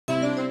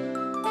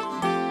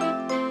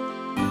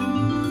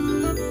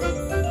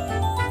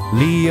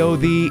Leo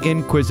the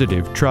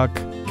inquisitive truck,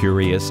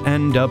 curious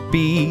and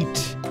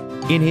upbeat.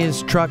 In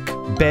his truck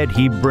bed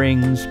he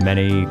brings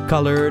many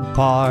colored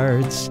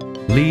parts.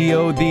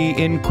 Leo the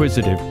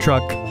inquisitive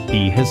truck,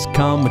 he has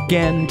come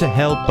again to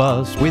help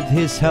us. With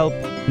his help,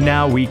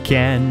 now we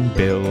can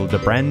build a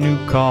brand new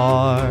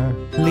car.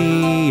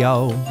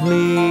 Leo,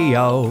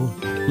 Leo,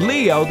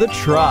 Leo the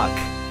truck.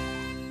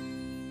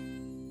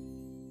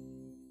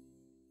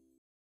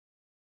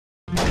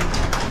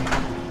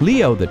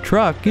 Leo the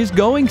truck is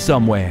going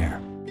somewhere.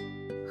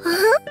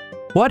 Huh?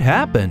 What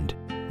happened?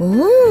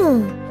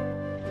 Ooh.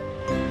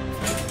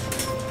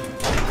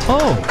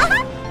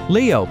 Oh,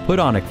 Leo put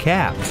on a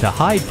cap to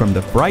hide from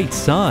the bright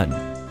sun.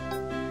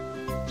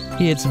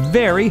 It's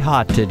very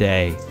hot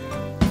today.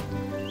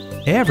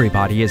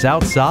 Everybody is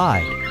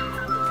outside.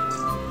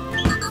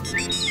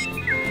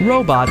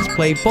 Robots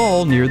play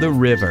ball near the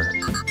river.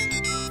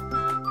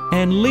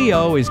 And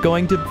Leo is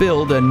going to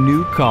build a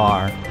new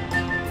car.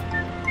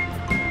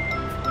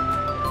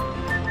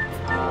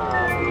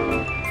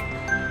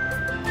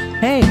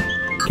 Hey,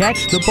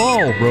 catch the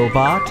ball,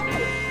 robot.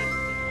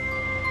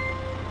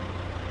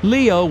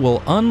 Leo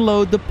will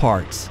unload the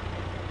parts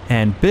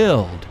and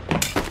build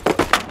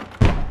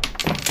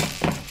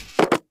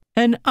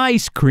an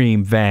ice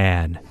cream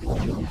van.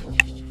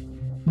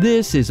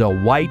 This is a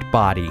white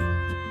body.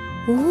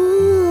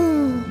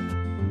 Ooh.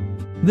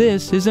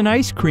 This is an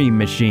ice cream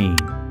machine.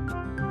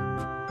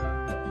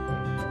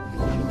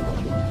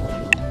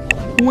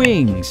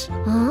 Wings.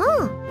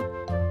 Huh?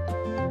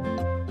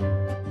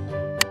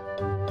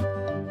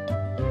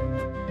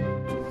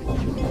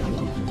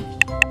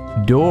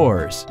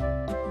 Doors.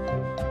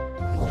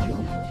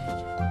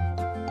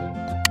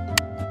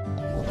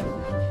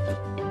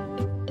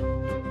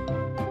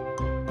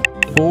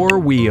 Four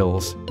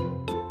wheels.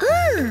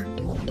 Ah.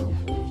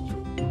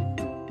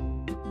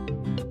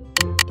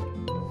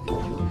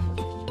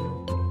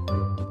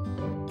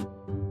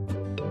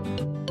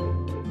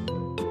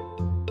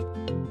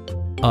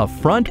 A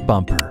front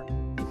bumper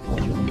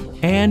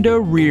and a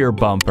rear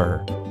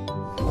bumper.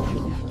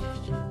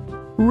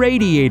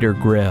 Radiator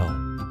grill.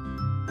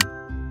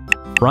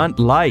 Front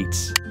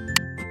lights.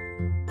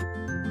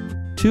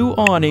 Two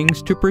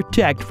awnings to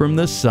protect from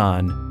the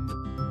sun.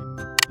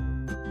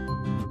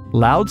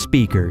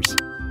 Loudspeakers.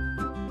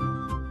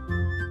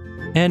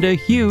 And a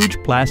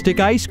huge plastic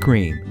ice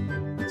cream,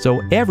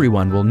 so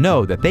everyone will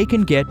know that they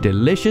can get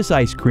delicious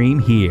ice cream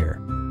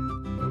here.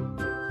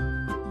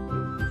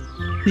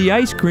 The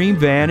ice cream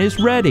van is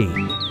ready.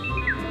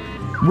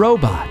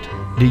 Robot,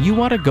 do you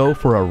want to go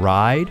for a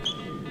ride?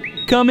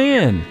 Come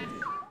in.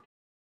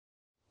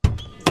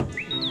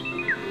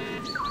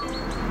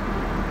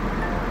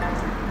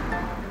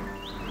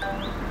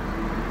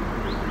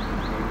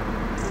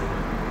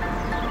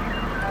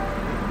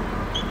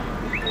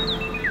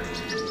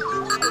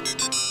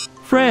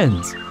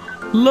 Friends,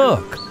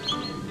 look!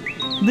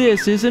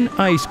 This is an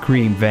ice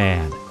cream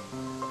van.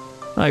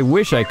 I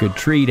wish I could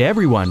treat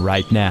everyone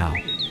right now.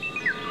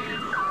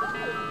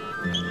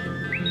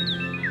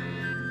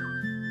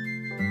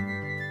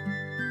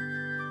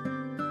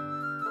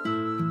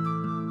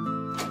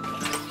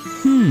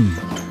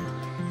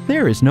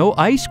 There is no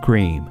ice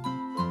cream.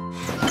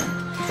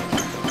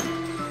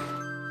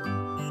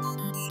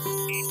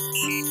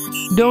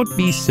 Don't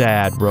be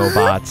sad,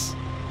 robots.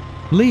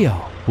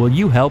 Leo, will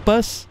you help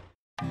us?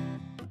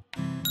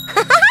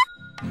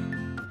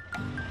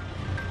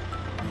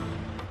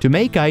 To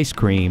make ice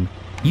cream,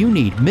 you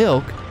need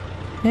milk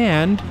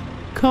and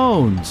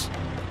cones.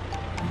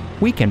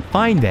 We can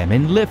find them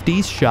in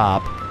Lifty's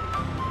shop.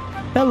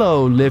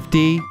 Hello,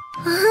 Lifty.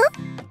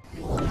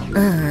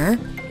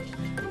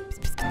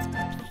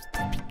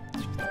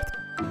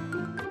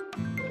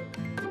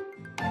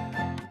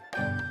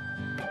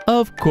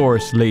 Of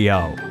course,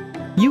 Leo.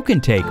 You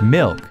can take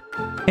milk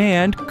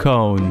and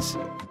cones.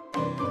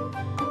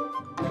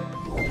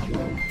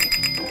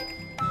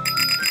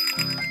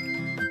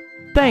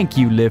 Thank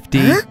you,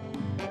 Lifty.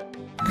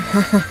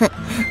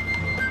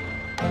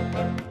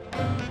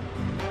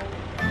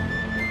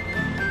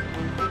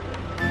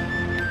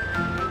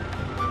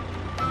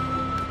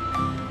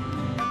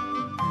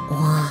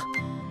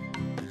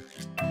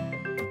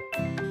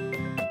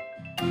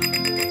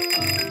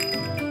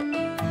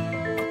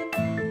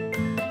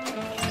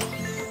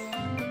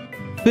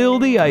 Fill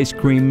the ice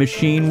cream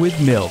machine with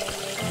milk.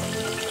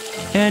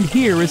 And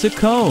here is a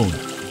cone.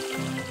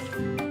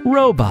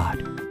 Robot,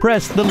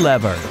 press the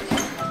lever.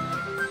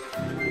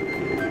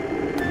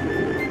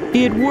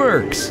 It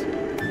works.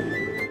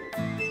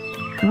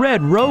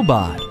 Red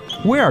Robot,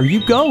 where are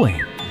you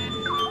going?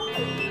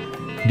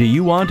 Do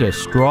you want a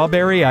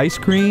strawberry ice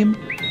cream?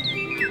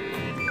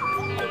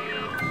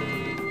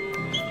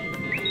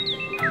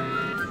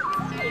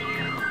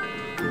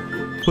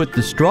 Put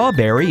the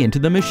strawberry into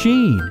the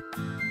machine.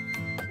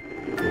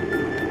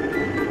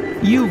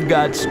 You've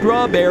got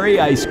strawberry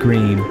ice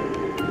cream.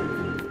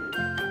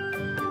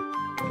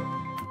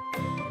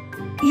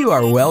 You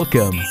are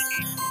welcome.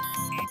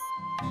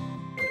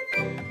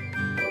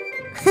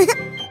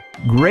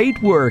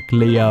 Great work,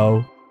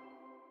 Leo.